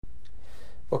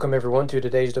Welcome everyone to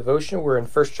today's devotion. We're in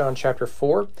 1 John chapter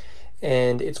 4,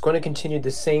 and it's going to continue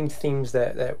the same themes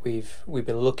that we've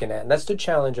been looking at. And that's the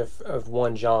challenge of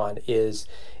 1 John is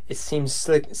it seems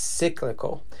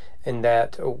cyclical, and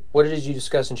that what it is you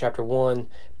discuss in chapter 1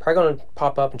 probably going to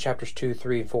pop up in chapters 2,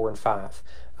 3, 4, and 5.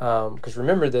 Because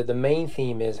remember that the main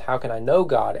theme is how can I know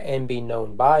God and be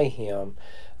known by Him?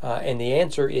 And the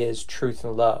answer is truth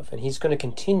and love. And he's going to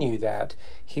continue that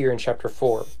here in chapter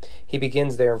 4. He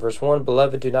begins there in verse 1,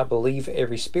 Beloved, do not believe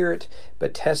every spirit,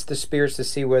 but test the spirits to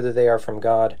see whether they are from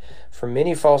God. For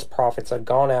many false prophets have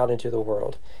gone out into the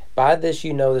world. By this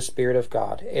you know the Spirit of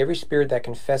God. Every spirit that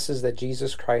confesses that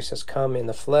Jesus Christ has come in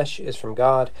the flesh is from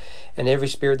God, and every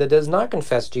spirit that does not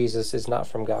confess Jesus is not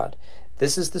from God.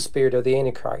 This is the spirit of the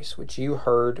Antichrist, which you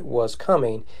heard was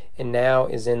coming, and now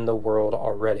is in the world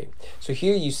already. So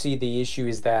here you see the issue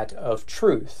is that of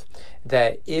truth,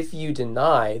 that if you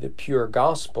deny the pure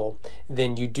gospel,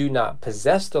 then you do not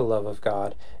possess the love of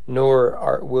God,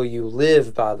 nor will you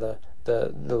live by the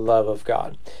love of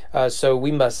God. So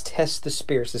we must test the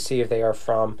spirits to see if they are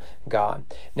from God.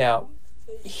 Now,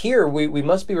 here we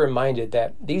must be reminded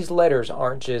that these letters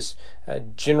aren't just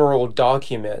general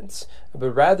documents,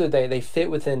 but rather they fit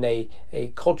within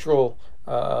a cultural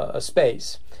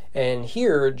space. And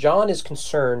here John is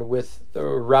concerned with the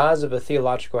rise of a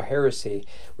theological heresy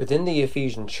within the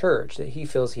Ephesian church that he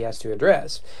feels he has to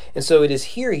address. And so it is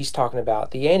here he's talking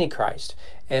about the Antichrist.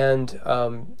 And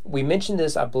we mentioned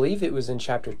this, I believe it was in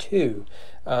chapter 2,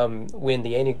 when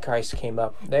the Antichrist came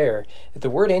up there. The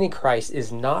word Antichrist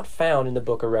is not found in the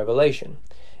book of Revelation.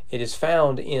 It is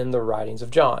found in the writings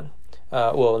of John.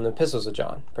 In the epistles of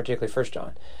John, particularly 1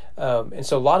 John. And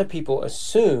so a lot of people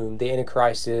assume the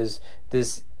Antichrist is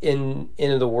this end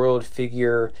of the world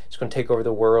figure. It's going to take over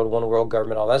the world, one world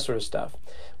government, all that sort of stuff.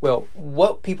 Well,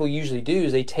 what people usually do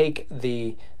is they take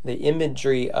the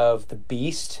imagery of the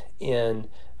beast in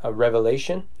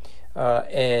Revelation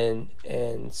and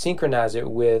synchronize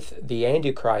it with the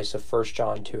Antichrist of 1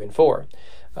 John 2 and 4.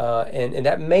 And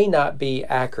that may not be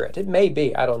accurate. It may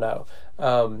be, I don't know.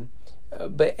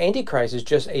 But Antichrist is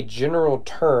just a general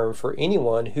term for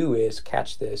anyone who is,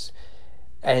 catch this,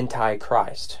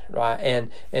 Antichrist, right?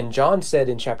 And John said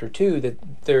in chapter 2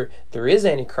 that there is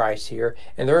Antichrist here,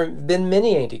 and there have been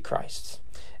many Antichrists.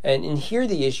 And here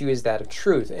the issue is that of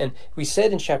truth. And we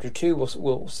said in chapter 2,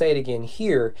 we'll say it again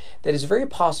here, that it's very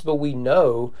possible we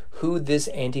know who this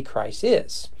Antichrist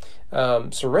is.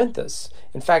 Cerinthus.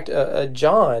 In fact,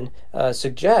 John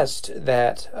suggests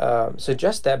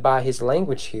that by his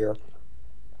language here,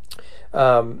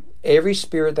 every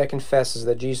spirit that confesses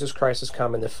that Jesus Christ has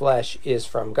come in the flesh is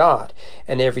from God,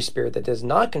 and every spirit that does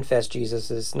not confess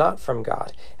Jesus is not from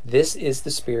God. This is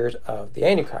the spirit of the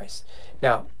Antichrist.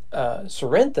 Now,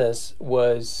 Cerinthus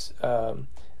was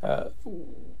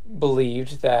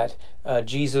believed that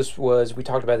Jesus was, we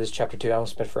talked about this in chapter 2, I won't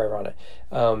spend forever on it,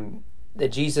 that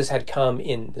Jesus had come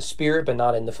in the spirit but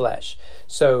not in the flesh.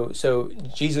 So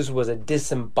Jesus was a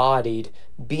disembodied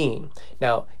being.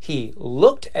 Now, he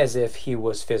looked as if he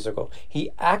was physical.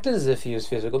 He acted as if he was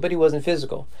physical, but he wasn't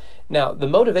physical. Now, the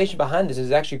motivation behind this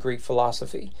is actually Greek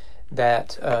philosophy.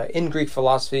 That in Greek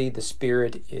philosophy, the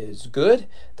spirit is good,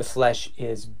 the flesh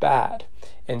is bad.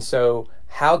 And so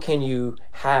how can you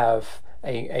have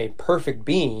a perfect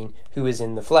being who is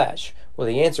in the flesh? Well,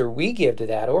 the answer we give to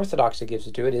that, orthodoxy gives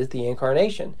it to it, is the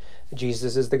incarnation.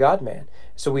 Jesus is the God-man.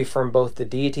 So we affirm both the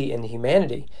deity and the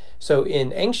humanity. So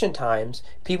in ancient times,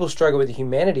 people struggle with the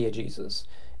humanity of Jesus.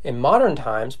 In modern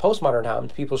times, postmodern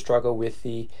times, people struggle with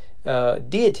the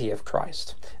deity of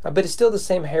Christ. But it's still the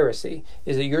same heresy,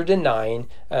 is that you're denying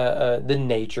the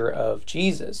nature of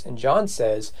Jesus. And John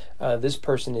says this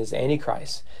person is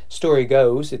Antichrist. Story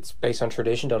goes, it's based on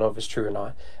tradition, don't know if it's true or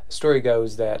not. Story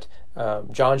goes that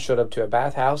John showed up to a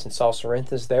bathhouse and saw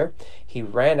Cerinthus there. He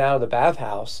ran out of the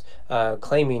bathhouse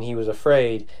claiming he was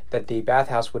afraid that the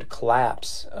bathhouse would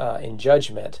collapse in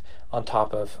judgment on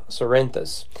top of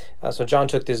Cerinthus. So John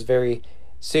took this very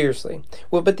seriously.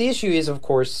 Well, but the issue is, of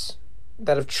course,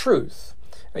 that of truth.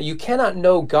 You cannot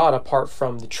know God apart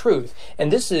from the truth.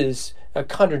 And this is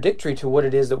contradictory to what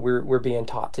it is that we're being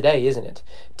taught today, isn't it?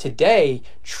 Today,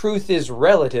 truth is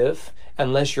relative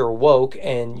unless you're woke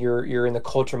and you're in the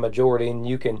culture majority and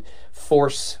you can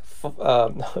force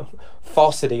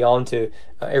falsity onto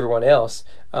everyone else.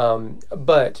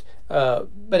 But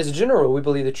as a general rule, we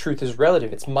believe that truth is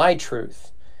relative. It's my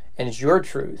truth and it's your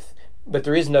truth. But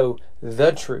there is no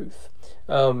the truth.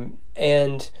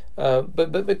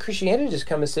 But Christianity just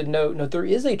come and said, no, there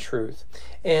is a truth,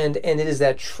 and it is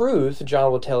that truth,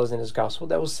 John will tell us in his gospel,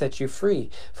 that will set you free.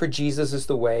 For Jesus is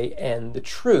the way and the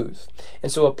truth.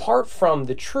 And so apart from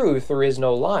the truth, there is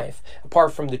no life.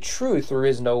 Apart from the truth, there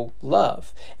is no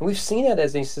love. And we've seen that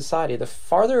as a society. The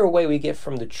farther away we get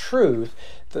from the truth,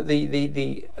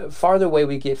 the farther away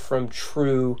we get from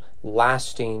true,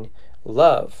 lasting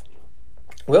love.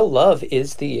 Well, love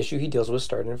is the issue he deals with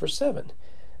starting in verse 7.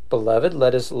 Beloved,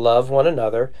 let us love one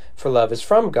another, for love is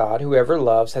from God. Whoever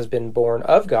loves has been born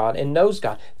of God and knows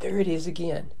God. There it is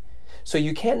again. So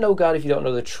you can't know God if you don't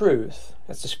know the truth.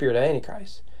 That's the spirit of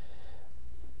Antichrist.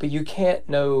 But you can't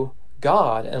know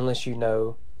God unless you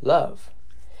know love.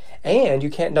 And you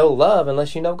can't know love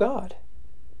unless you know God.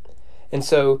 And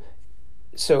so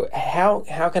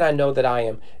how can I know that I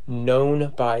am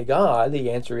known by God? The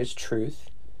answer is truth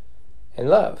and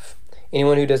love.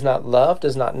 Anyone who does not love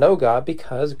does not know God,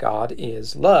 because God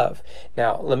is love.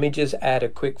 Now, let me just add a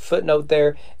quick footnote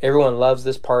there. Everyone loves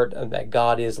this part of that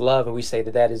God is love, and we say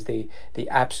that is the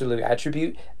absolute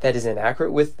attribute. That is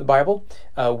inaccurate with the Bible.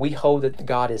 We hold that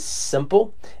God is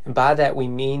simple, and by that we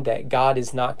mean that God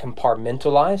is not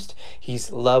compartmentalized.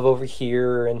 He's love over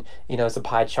here, and it's a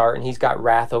pie chart, and he's got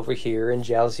wrath over here, and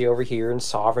jealousy over here, and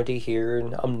sovereignty here,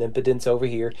 and omnipotence over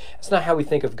here. That's not how we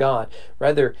think of God.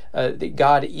 Rather, that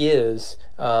God is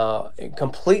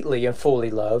completely and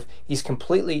fully love. He's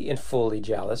completely and fully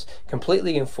jealous,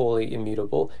 completely and fully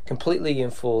immutable, completely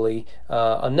and fully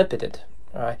omnipotent.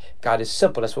 All right? God is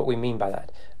simple. That's what we mean by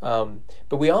that.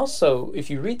 But we also, if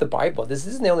you read the Bible, this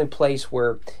isn't the only place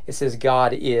where it says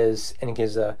God is, and it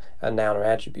gives a noun or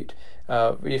attribute.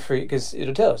 Because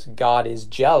it'll tell us God is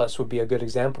jealous would be a good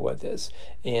example of this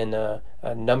in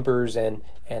Numbers and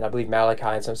I believe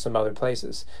Malachi and some other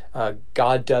places.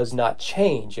 God does not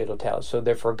change, it'll tell us. So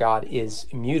therefore God is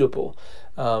immutable.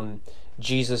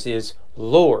 Jesus is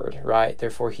Lord, right?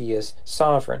 Therefore he is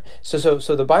sovereign. So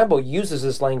the Bible uses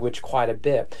this language quite a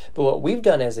bit. But what we've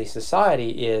done as a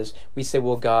society is we say,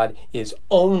 well, God is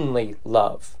only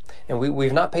love. And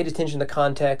we've not paid attention to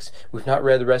context. We've not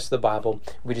read the rest of the Bible.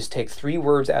 We just take 3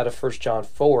 words out of 1 John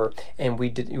 4 and we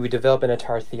develop an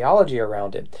entire theology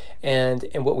around it. And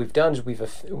what we've done is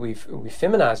we've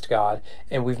feminized God,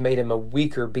 and we've made him a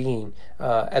weaker being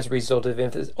as a result of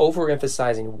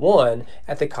overemphasizing one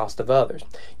at the cost of others.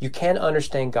 You can't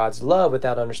understand God's love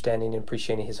without understanding and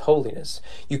appreciating his holiness.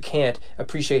 You can't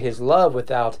appreciate his love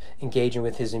without engaging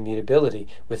with his immutability,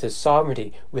 with his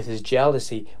sovereignty, with his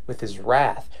jealousy, with his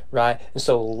wrath, right? And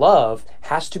so love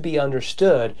has to be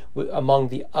understood among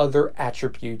the other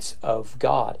attributes of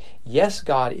God. Yes,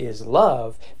 God is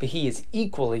love, but he is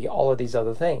equally all of these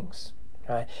other things.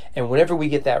 Right? And whenever we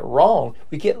get that wrong,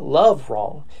 we get love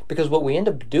wrong, because what we end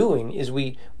up doing is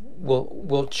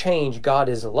we'll change God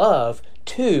is love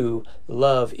to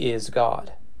love is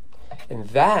God. And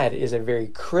that is a very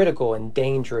critical and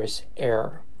dangerous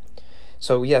error.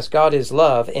 So yes, God is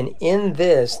love, and in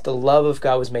this, the love of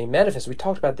God was made manifest. We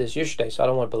talked about this yesterday, so I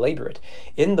don't want to belabor it.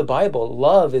 In the Bible,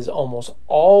 love is almost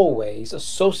always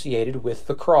associated with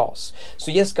the cross.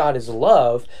 So yes, God is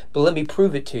love, but let me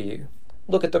prove it to you.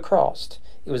 Look at the cross.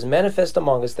 It was manifest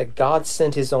among us that God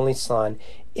sent his only Son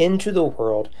into the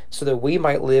world so that we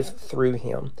might live through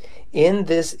him. In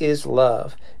this is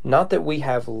love, not that we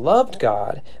have loved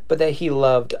God, but that he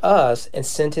loved us and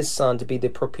sent his Son to be the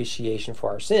propitiation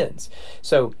for our sins.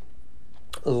 So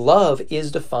love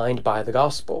is defined by the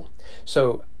gospel.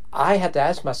 So I have to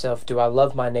ask myself, do I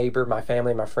love my neighbor, my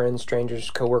family, my friends, strangers,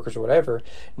 coworkers, or whatever,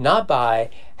 not by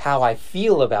how I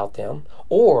feel about them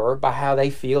or by how they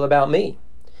feel about me?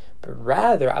 But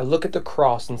rather, I look at the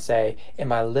cross and say,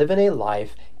 am I living a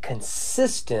life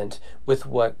consistent with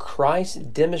what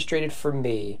Christ demonstrated for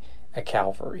me at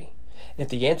Calvary? And if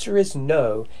the answer is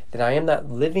no, then I am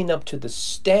not living up to the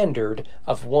standard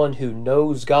of one who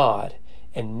knows God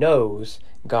and knows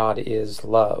God is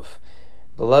love.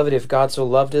 Beloved, if God so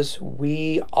loved us,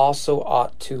 we also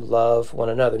ought to love one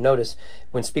another. Notice,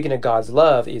 when speaking of God's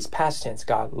love, is past tense.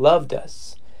 God loved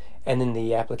us. And then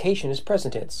the application is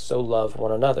present tense, so love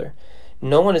one another.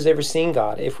 No one has ever seen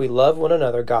God. If we love one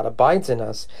another, God abides in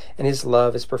us, and his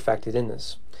love is perfected in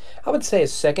us. I would say a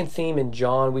second theme in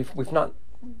John, we've not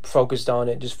focused on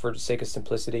it just for the sake of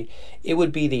simplicity. It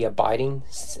would be the abiding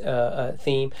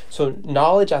theme. So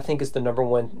knowledge, I think, is the number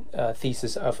one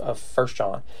thesis of 1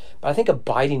 John. But I think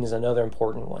abiding is another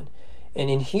important one.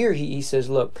 And in here he says,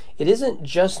 look, it isn't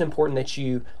just important that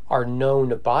you are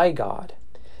known by God,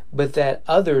 but that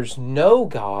others know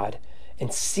God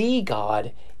and see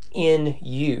God in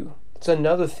you. It's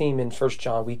another theme in 1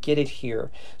 John. We get it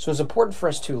here. So it's important for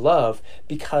us to love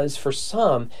because for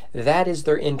some, that is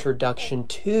their introduction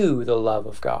to the love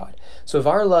of God. So if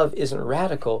our love isn't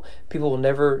radical, people will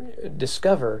never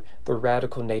discover the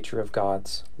radical nature of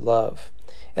God's love.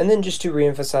 And then just to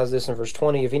reemphasize this in verse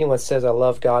 20, if anyone says, I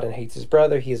love God and hates his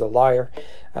brother, he is a liar.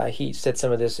 He said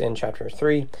some of this in chapter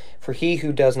 3. For he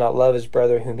who does not love his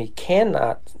brother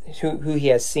who he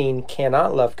has seen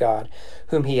cannot love God,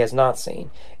 whom he has not seen.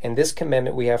 And this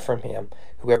commandment we have from him,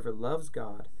 whoever loves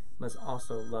God must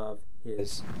also love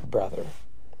his brother.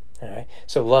 All right.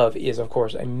 So love is, of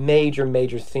course, a major,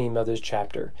 major theme of this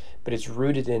chapter, but it's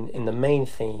rooted in the main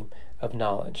theme of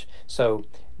knowledge. So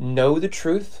know the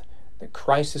truth, that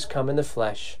Christ has come in the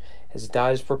flesh, has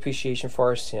died as propitiation for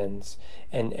our sins,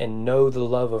 and know the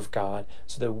love of God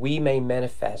so that we may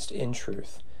manifest in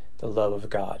truth the love of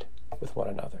God with one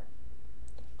another.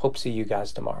 Hope to see you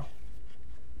guys tomorrow.